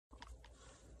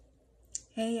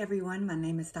Hey everyone, my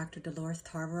name is Dr. Dolores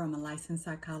Tarver. I'm a licensed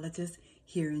psychologist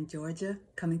here in Georgia,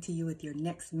 coming to you with your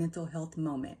next mental health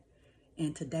moment.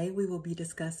 And today we will be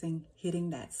discussing hitting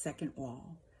that second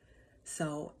wall.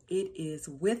 So it is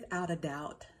without a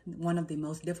doubt one of the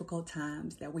most difficult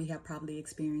times that we have probably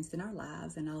experienced in our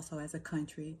lives and also as a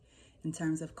country in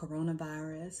terms of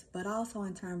coronavirus, but also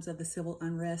in terms of the civil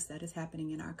unrest that is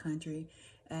happening in our country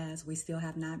as we still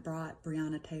have not brought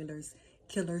Breonna Taylor's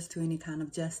killers to any kind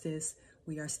of justice.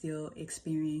 We are still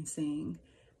experiencing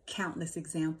countless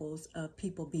examples of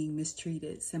people being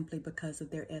mistreated simply because of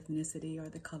their ethnicity or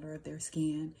the color of their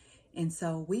skin. And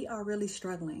so we are really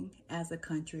struggling as a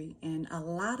country, and a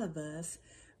lot of us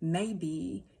may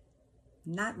be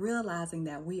not realizing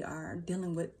that we are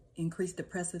dealing with increased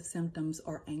depressive symptoms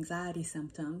or anxiety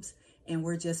symptoms, and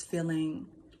we're just feeling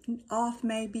off,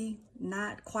 maybe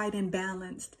not quite in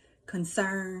balance,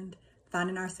 concerned,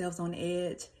 finding ourselves on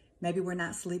edge. Maybe we're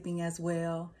not sleeping as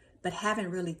well, but haven't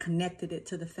really connected it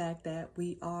to the fact that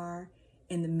we are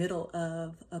in the middle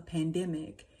of a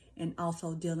pandemic and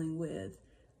also dealing with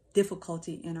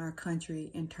difficulty in our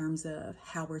country in terms of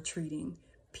how we're treating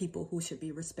people who should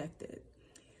be respected.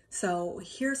 So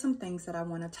here's some things that I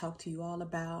want to talk to you all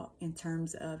about in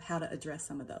terms of how to address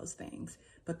some of those things,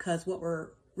 because what we're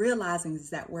realizing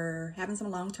is that we're having some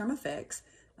long-term effects,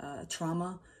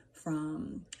 trauma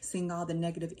from seeing all the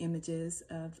negative images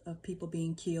of people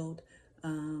being killed,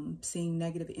 seeing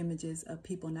negative images of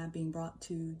people not being brought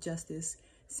to justice,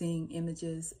 seeing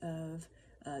images of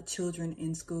children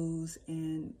in schools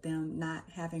and them not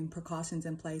having precautions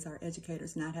in place, our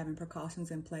educators not having precautions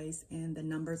in place, and the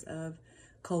numbers of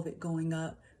COVID going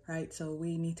up, right? So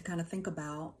we need to kind of think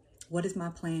about, what is my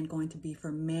plan going to be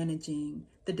for managing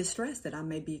the distress that I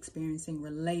may be experiencing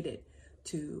related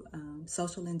to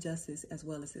social injustice as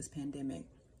well as this pandemic?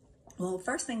 Well,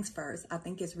 first things first, I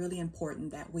think it's really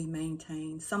important that we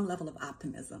maintain some level of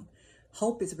optimism.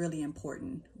 Hope is really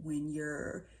important when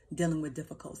you're dealing with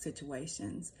difficult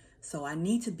situations. So I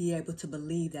need to be able to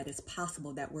believe that it's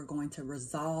possible that we're going to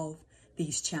resolve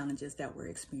these challenges that we're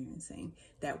experiencing,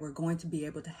 that we're going to be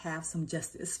able to have some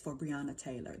justice for Breonna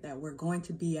Taylor, that we're going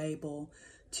to be able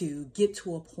to get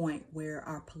to a point where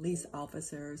our police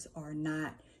officers are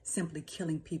not simply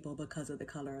killing people because of the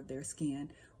color of their skin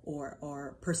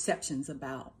or perceptions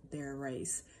about their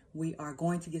race. We are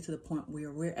going to get to the point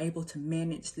where we're able to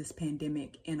manage this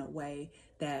pandemic in a way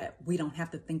that we don't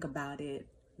have to think about it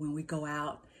when we go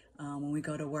out, when we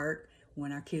go to work,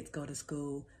 when our kids go to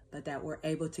school, but that we're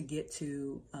able to get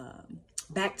to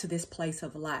back to this place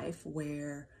of life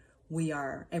where we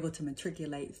are able to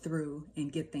matriculate through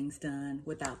and get things done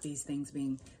without these things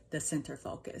being the center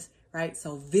focus, right?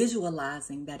 So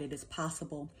visualizing that it is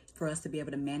possible for us to be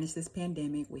able to manage this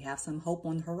pandemic. We have some hope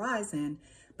on the horizon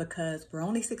because we're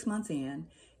only 6 months in,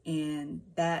 and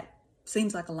that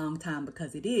seems like a long time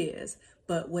because it is.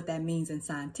 But what that means in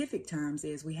scientific terms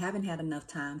is we haven't had enough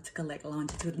time to collect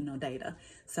longitudinal data.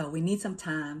 So we need some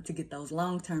time to get those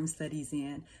long-term studies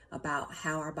in about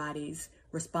how our bodies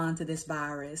respond to this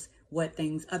virus, what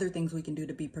things, other things we can do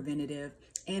to be preventative,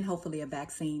 and hopefully a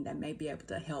vaccine that may be able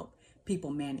to help people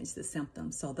manage the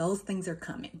symptoms. So those things are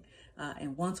coming.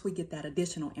 And once we get that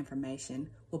additional information,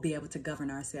 we'll be able to govern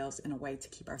ourselves in a way to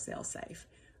keep ourselves safe,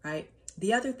 right?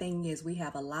 The other thing is we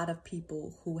have a lot of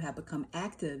people who have become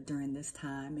active during this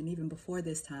time and even before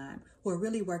this time who are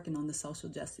really working on the social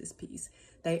justice piece.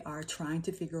 They are trying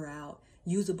to figure out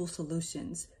usable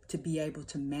solutions to be able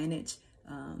to manage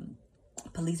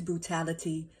police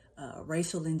brutality,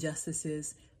 racial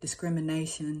injustices,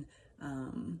 discrimination,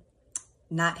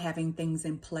 not having things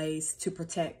in place to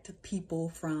protect people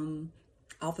from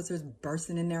officers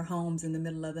bursting in their homes in the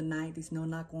middle of the night, these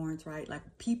no-knock warrants, right? Like,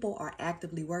 people are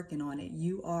actively working on it.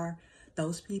 You are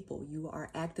those people. You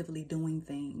are actively doing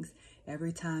things.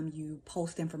 Every time you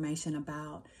post information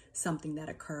about something that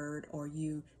occurred, or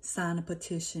you sign a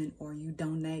petition, or you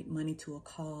donate money to a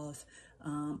cause,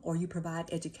 or you provide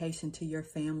education to your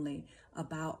family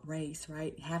about race,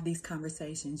 right? Have these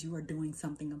conversations. You are doing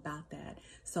something about that.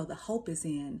 So the hope is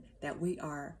in that we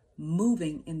are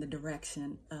moving in the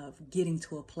direction of getting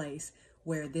to a place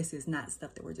where this is not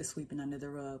stuff that we're just sweeping under the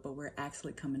rug, but we're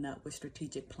actually coming up with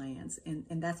strategic plans. And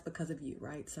that's because of you,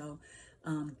 right? So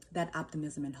that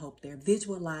optimism and hope there,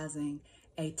 visualizing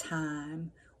a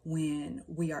time when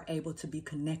we are able to be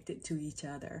connected to each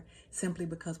other simply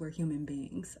because we're human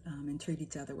beings, and treat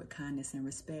each other with kindness and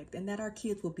respect, and that our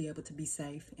kids will be able to be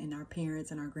safe, and our parents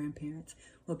and our grandparents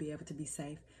will be able to be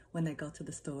safe when they go to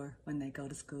the store, when they go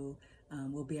to school.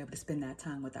 We'll be able to spend that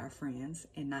time with our friends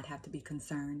and not have to be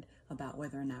concerned about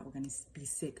whether or not we're going to be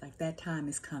sick. Like, that time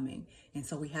is coming. And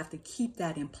so we have to keep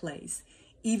that in place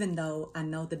even though I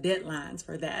know the deadlines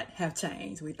for that have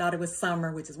changed. We thought it was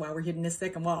summer, which is why we're hitting this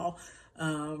second wall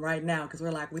right now, because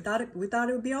we're like, we thought it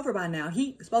would be over by now.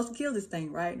 Heat was supposed to kill this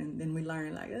thing, right? And then we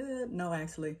learned like, no,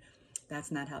 actually,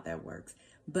 that's not how that works.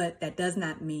 But that does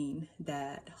not mean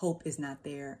that hope is not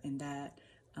there and that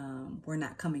we're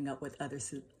not coming up with other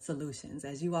solutions.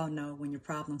 As you all know, when you're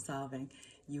problem solving,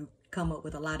 you come up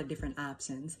with a lot of different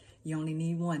options. You only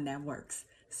need one that works.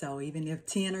 So even if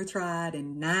 10 are tried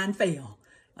and 9 fail,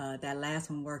 that last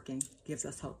one working gives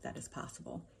us hope that it's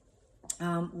possible.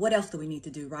 What else do we need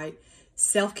to do, right?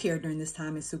 Self-care during this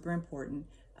time is super important.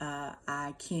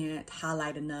 I can't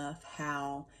highlight enough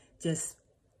how just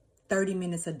 30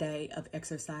 minutes a day of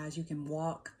exercise. You can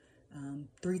walk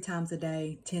 3 times a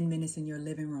day, 10 minutes in your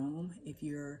living room if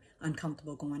you're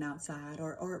uncomfortable going outside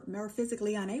or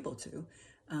physically unable to.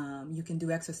 You can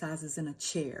do exercises in a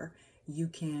chair. You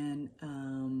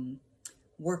can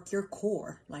work your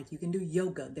core, like you can do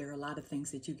yoga. There are a lot of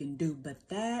things that you can do, but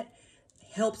that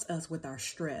helps us with our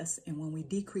stress. And when we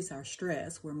decrease our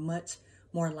stress, we're much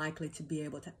more likely to be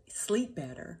able to sleep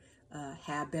better,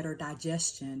 have better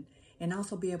digestion, and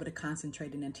also be able to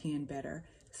concentrate and attend better.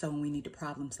 So when we need to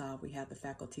problem solve, we have the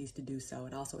faculties to do so.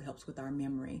 It also helps with our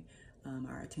memory,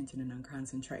 our attention, and our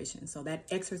concentration. So that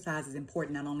exercise is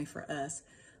important not only for us,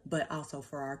 but also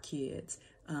for our kids.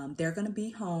 They're going to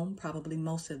be home, probably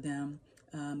most of them,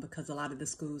 because a lot of the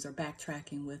schools are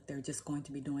backtracking with, they're just going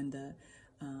to be doing the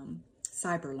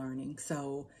cyber learning.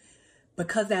 So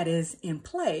because that is in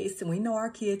place, and we know our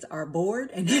kids are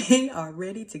bored and they are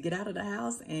ready to get out of the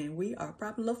house, and we are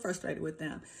probably a little frustrated with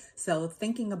them. So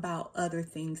thinking about other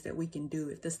things that we can do.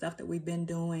 If the stuff that we've been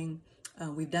doing,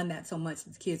 we've done that so much,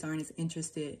 the kids aren't as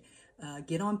interested.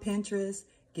 Get on Pinterest,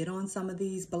 get on some of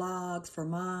these blogs for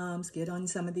moms, get on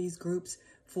some of these groups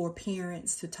for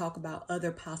parents to talk about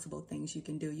other possible things you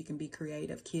can do. You can be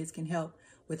creative. Kids can help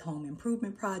with home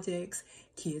improvement projects.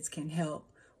 Kids can help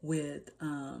with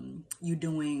you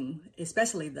doing,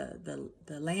 especially the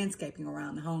landscaping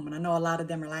around the home. And I know a lot of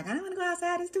them are like, I don't want to go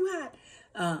outside, it's too hot.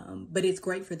 But it's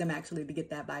great for them actually to get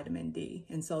that vitamin D.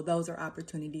 And so those are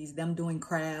opportunities, them doing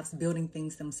crafts, building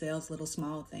things themselves, little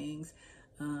small things.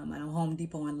 I know Home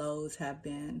Depot and Lowe's have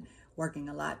been working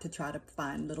a lot to try to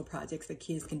find little projects that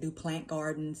kids can do, plant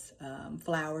gardens,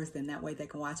 flowers, then that way they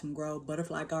can watch them grow.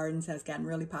 Butterfly gardens has gotten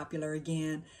really popular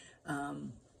again.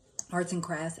 Arts and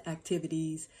crafts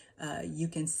activities. You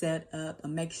can set up a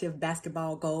makeshift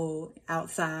basketball goal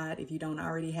outside if you don't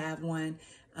already have one.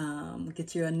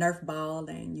 Get you a Nerf ball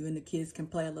and you and the kids can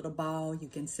play a little ball. You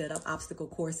can set up obstacle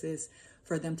courses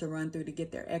for them to run through to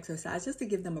get their exercise, just to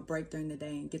give them a break during the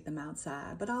day and get them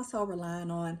outside, but also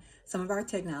relying on some of our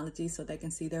technology so they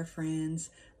can see their friends,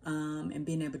 and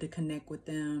being able to connect with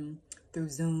them through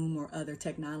Zoom or other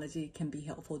technology can be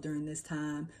helpful during this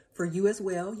time. For you as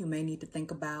well, you may need to think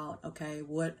about, okay,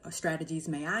 what strategies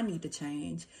may I need to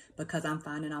change because I'm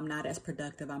finding I'm not as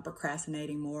productive, I'm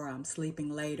procrastinating more, I'm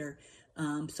sleeping later.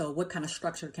 So what kind of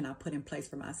structure can I put in place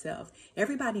for myself?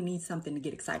 Everybody needs something to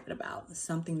get excited about,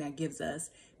 something that gives us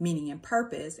meaning and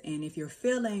purpose. And if you're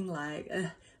feeling like,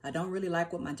 I don't really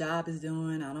like what my job is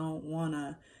doing, I don't want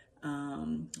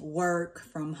to work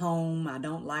from home, I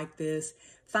don't like this,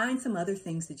 find some other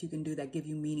things that you can do that give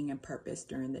you meaning and purpose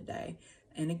during the day.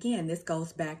 And again, this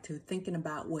goes back to thinking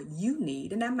about what you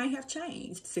need, and that may have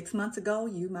changed. 6 months ago,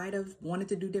 you might have wanted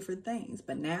to do different things,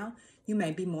 but now you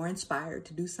may be more inspired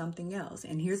to do something else.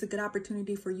 And here's a good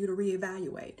opportunity for you to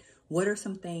reevaluate. What are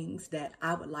some things that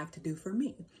I would like to do for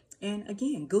me? And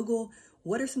again, Google,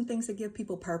 what are some things that give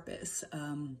people purpose?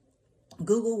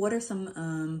 Google, what are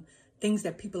some things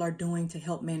that people are doing to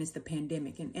help manage the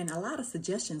pandemic? And a lot of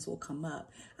suggestions will come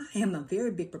up. I am a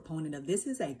very big proponent of this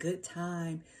is a good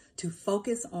time to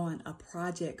focus on a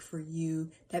project for you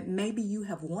that maybe you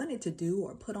have wanted to do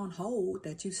or put on hold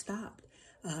that you stopped.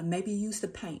 Maybe you used to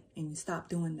paint and you stopped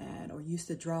doing that, or used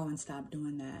to draw and stopped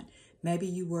doing that. Maybe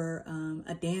you were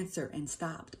a dancer and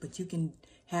stopped, but you can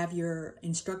have your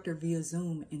instructor via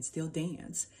Zoom and still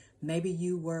dance. Maybe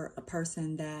you were a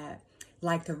person that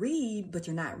liked to read, but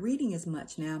you're not reading as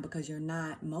much now because you're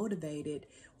not motivated,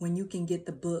 when you can get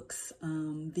the books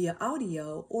via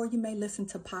audio, or you may listen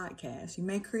to podcasts. You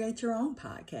may create your own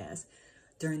podcast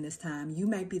during this time. You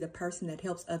may be the person that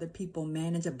helps other people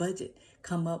manage a budget,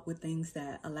 come up with things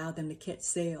that allow them to catch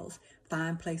sales,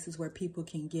 find places where people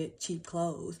can get cheap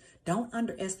clothes. Don't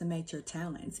underestimate your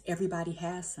talents. Everybody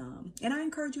has some. And I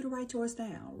encourage you to write yours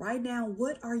down. Write down,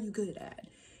 what are you good at?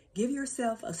 Give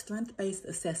yourself a strength-based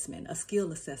assessment, a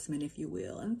skill assessment, if you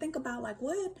will, and think about, like,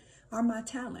 what are my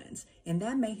talents? And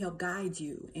that may help guide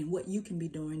you in what you can be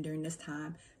doing during this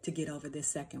time to get over this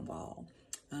second wall.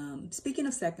 Speaking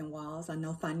of second walls, I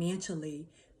know financially,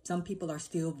 some people are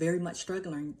still very much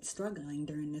struggling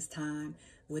during this time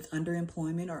with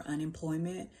underemployment or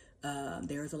unemployment.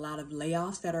 There's a lot of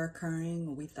layoffs that are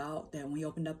occurring. We thought that when we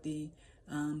opened up the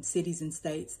cities and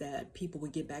states that people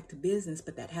would get back to business,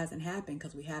 but that hasn't happened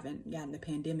because we haven't gotten the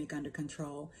pandemic under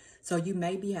control. So you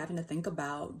may be having to think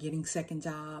about getting second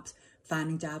jobs,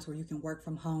 finding jobs where you can work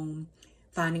from home,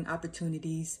 finding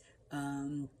opportunities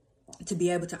to be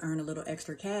able to earn a little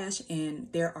extra cash. And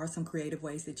there are some creative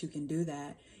ways that you can do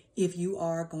that. If you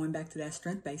are going back to that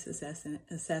strength-based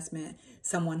assessment,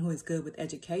 someone who is good with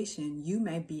education, you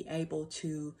may be able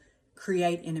to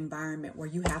create an environment where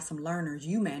you have some learners,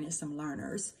 you manage some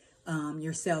learners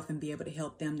yourself and be able to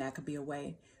help them. That could be a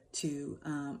way to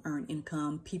earn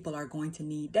income. People are going to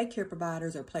need daycare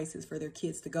providers or places for their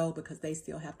kids to go because they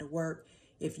still have to work.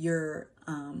 If you're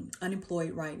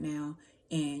unemployed right now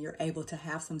and you're able to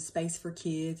have some space for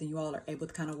kids and you all are able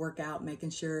to kind of work out, making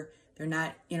sure they're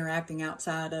not interacting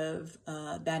outside of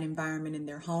that environment in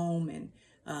their home, and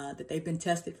that they've been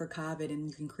tested for COVID, and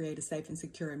you can create a safe and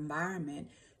secure environment,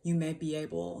 you may be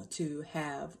able to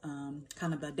have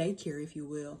kind of a daycare, if you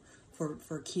will,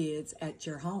 for kids at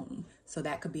your home. So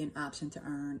that could be an option to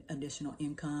earn additional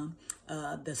income.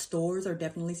 The stores are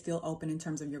definitely still open in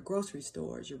terms of your grocery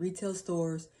stores. Your retail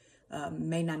stores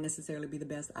may not necessarily be the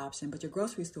best option, but your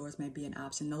grocery stores may be an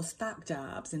option. Those stock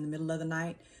jobs in the middle of the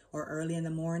night or early in the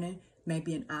morning may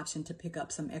be an option to pick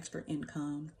up some extra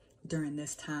income during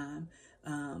this time.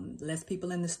 Less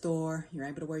people in the store, you're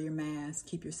able to wear your mask,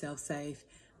 keep yourself safe,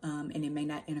 and it may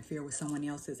not interfere with someone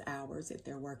else's hours if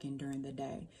they're working during the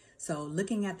day. So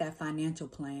looking at that financial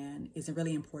plan is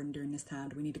really important during this time.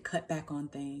 Do we need to cut back on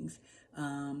things?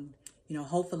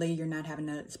 Hopefully you're not having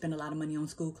to spend a lot of money on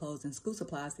school clothes and school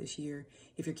supplies this year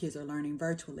if your kids are learning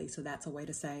virtually. So that's a way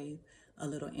to save a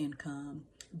little income.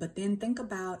 But then think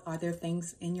about, are there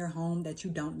things in your home that you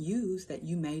don't use that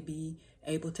you may be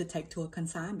able to take to a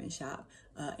consignment shop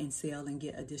and sell and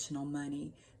get additional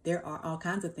money? There are all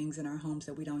kinds of things in our homes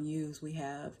that we don't use. We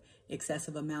have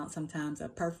excessive amounts sometimes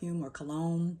of perfume or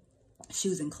cologne,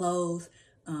 shoes and clothes,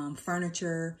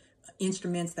 furniture,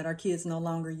 instruments that our kids no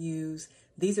longer use.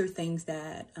 These are things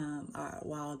that,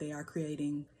 while they are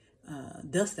creating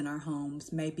dust in our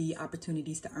homes, may be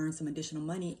opportunities to earn some additional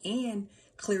money and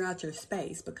clear out your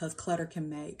space, because clutter can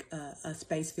make a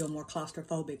space feel more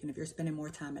claustrophobic. And if you're spending more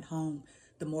time at home,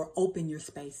 the more open your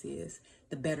space is,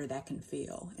 the better that can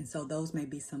feel. And so those may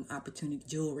be some opportunity,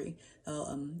 jewelry,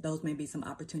 those may be some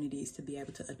opportunities to be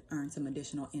able to earn some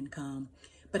additional income.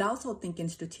 But also thinking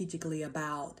strategically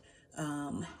about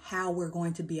how we're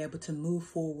going to be able to move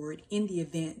forward in the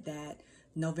event that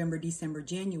November, December,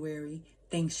 January,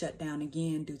 things shut down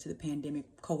again due to the pandemic,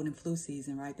 cold and flu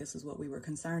season, right? This is what we were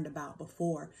concerned about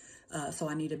before. So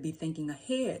I need to be thinking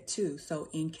ahead too. So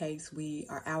in case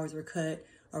our hours were cut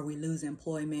or we lose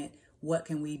employment, what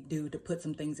can we do to put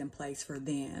some things in place for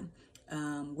then?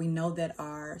 We know that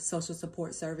our social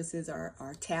support services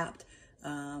are tapped.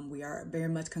 We are very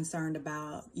much concerned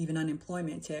about even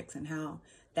unemployment checks and how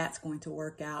that's going to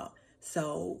work out.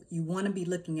 So you want to be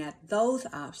looking at those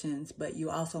options, but you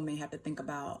also may have to think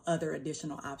about other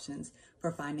additional options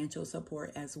for financial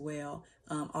support as well.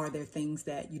 Are there things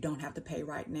that you don't have to pay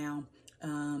right now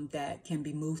that can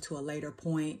be moved to a later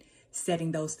point?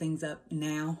 Setting those things up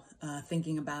now,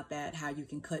 thinking about that, how you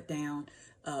can cut down,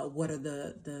 what are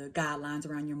the guidelines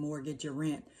around your mortgage, your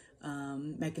rent,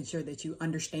 making sure that you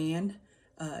understand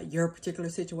your particular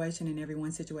situation, and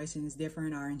everyone's situation is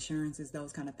different. Our insurance is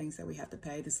those kind of things that we have to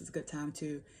pay. This is a good time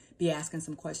to be asking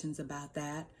some questions about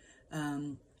that.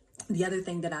 The other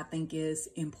thing that I think is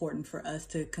important for us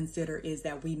to consider is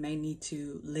that we may need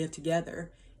to live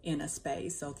together in a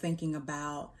space. So thinking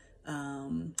about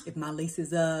if my lease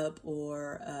is up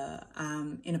or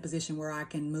I'm in a position where I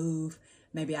can move,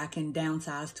 maybe I can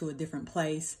downsize to a different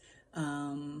place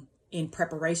in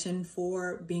preparation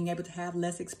for being able to have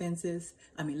less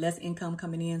income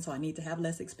coming in. So I need to have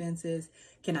less expenses.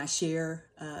 Can I share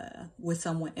with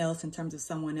someone else in terms of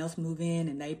someone else move in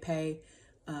and they pay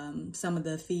some of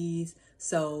the fees?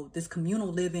 So this communal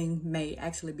living may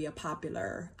actually be a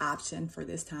popular option for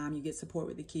this time. You get support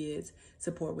with the kids,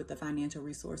 support with the financial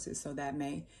resources. So that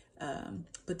may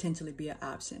potentially be an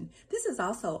option. This is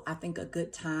also, I think, a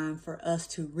good time for us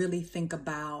to really think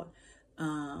about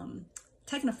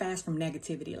taking a fast from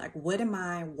negativity. Like, what am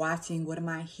I watching? What am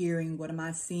I hearing? What am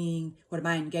I seeing? What am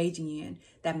I engaging in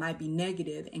that might be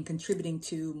negative and contributing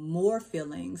to more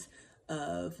feelings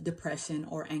of depression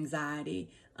or anxiety,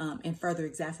 and further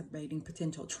exacerbating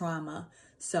potential trauma.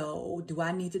 So do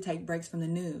I need to take breaks from the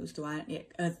news?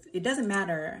 It doesn't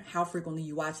matter how frequently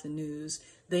you watch the news.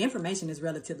 The information is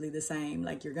relatively the same.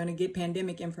 Like, you're going to get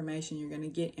pandemic information. You're going to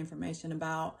get information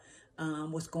about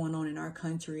what's going on in our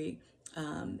country,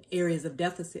 areas of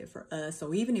deficit for us.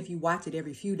 So even if you watch it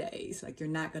every few days, like, you're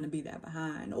not going to be that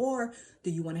behind. Or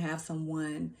do you want to have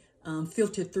someone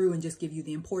filter through and just give you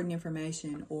the important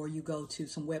information, or you go to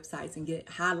some websites and get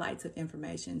highlights of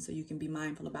information so you can be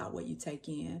mindful about what you take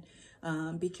in.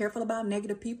 Be careful about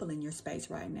negative people in your space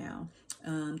right now.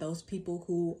 Those people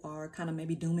who are kind of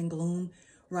maybe doom and gloom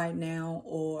right now,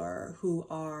 or who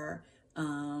are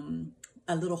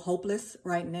a little hopeless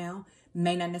right now,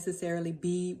 may not necessarily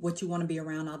be what you want to be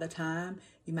around all the time.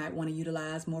 You might want to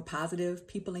utilize more positive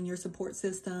people in your support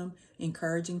system,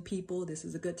 encouraging people. This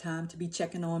is a good time to be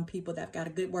checking on people that got a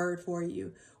good word for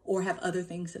you, or have other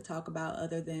things to talk about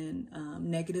other than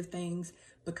negative things,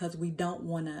 because we don't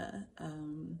want to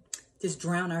just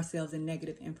drown ourselves in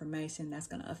negative information that's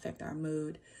going to affect our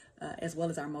mood, as well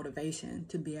as our motivation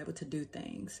to be able to do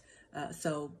things.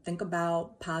 So think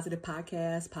about positive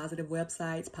podcasts, positive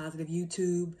websites, positive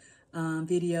YouTube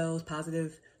videos,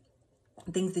 positive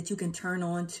things that you can turn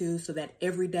on to, so that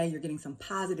every day you're getting some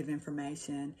positive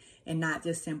information and not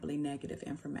just simply negative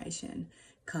information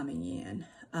coming in.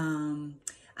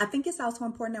 I think it's also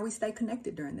important that we stay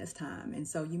connected during this time. And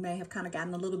so you may have kind of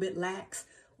gotten a little bit lax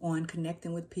on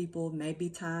connecting with people. Maybe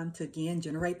time to, again,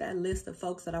 generate that list of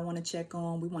folks that I want to check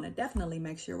on. We want to definitely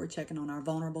make sure we're checking on our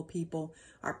vulnerable people,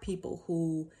 our people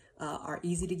who are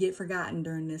easy to get forgotten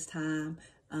during this time.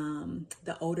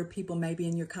 The older people maybe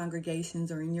in your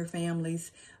congregations or in your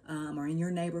families, or in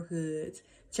your neighborhoods,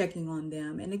 checking on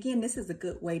them. And again, this is a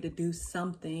good way to do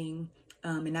something,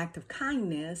 an act of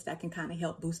kindness that can kind of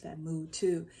help boost that mood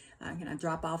too. Can I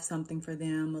drop off something for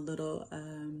them, a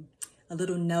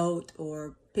little note,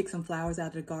 or pick some flowers out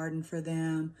of the garden for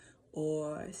them,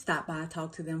 or stop by,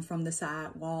 talk to them from the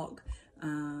sidewalk,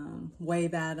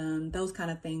 wave at them. Those kind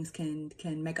of things can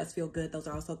make us feel good. Those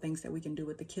are also things that we can do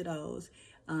with the kiddos.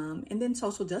 And then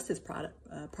social justice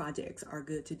projects are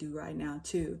good to do right now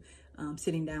too.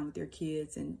 Sitting down with your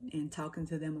kids and talking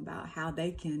to them about how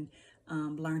they can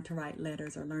learn to write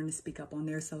letters, or learn to speak up on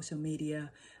their social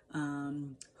media,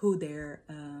 who their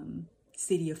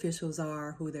city officials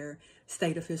are, who their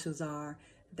state officials are,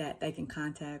 that they can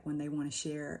contact when they want to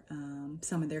share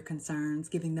some of their concerns,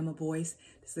 giving them a voice.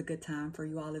 This is a good time for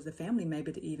you all as a family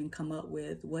maybe to even come up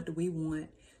with, what do we want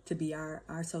to be our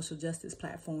social justice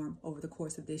platform over the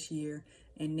course of this year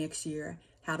and next year?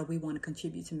 How do we want to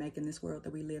contribute to making this world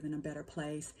that we live in a better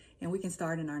place? And we can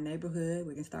start in our neighborhood,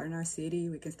 we can start in our city,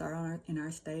 we can start in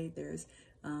our state. There's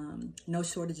no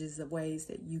shortages of ways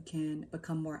that you can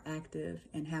become more active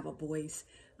and have a voice,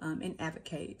 and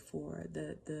advocate for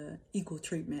the equal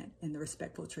treatment and the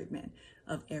respectful treatment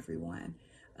of everyone.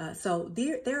 So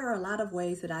there are a lot of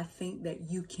ways that I think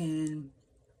that you can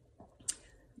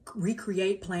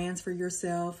recreate plans for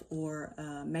yourself, or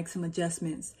make some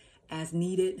adjustments as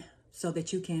needed, so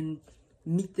that you can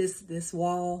meet this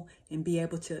wall and be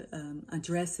able to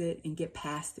address it and get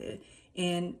past it.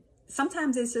 And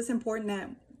sometimes it's just important that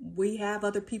we have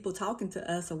other people talking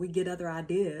to us, or we get other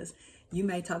ideas. You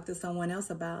may talk to someone else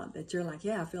about that. You're like,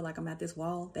 yeah, I feel like I'm at this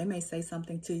wall. They may say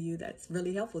something to you that's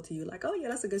really helpful to you. Like, oh yeah,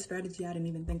 that's a good strategy. I didn't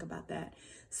even think about that.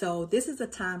 So this is a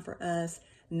time for us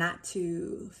not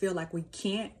to feel like we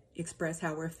can't express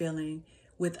how we're feeling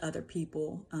with other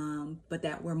people, but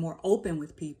that we're more open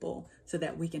with people, so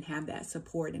that we can have that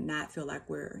support and not feel like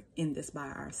we're in this by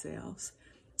ourselves.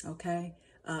 Okay.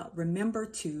 Remember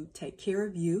to take care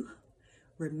of you.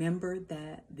 Remember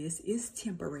that this is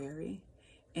temporary,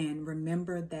 and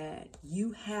remember that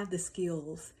you have the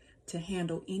skills to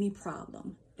handle any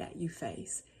problem that you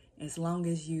face, as long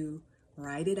as you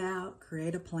write it out,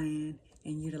 create a plan,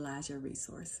 and utilize your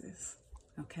resources.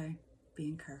 Okay? Be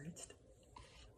encouraged.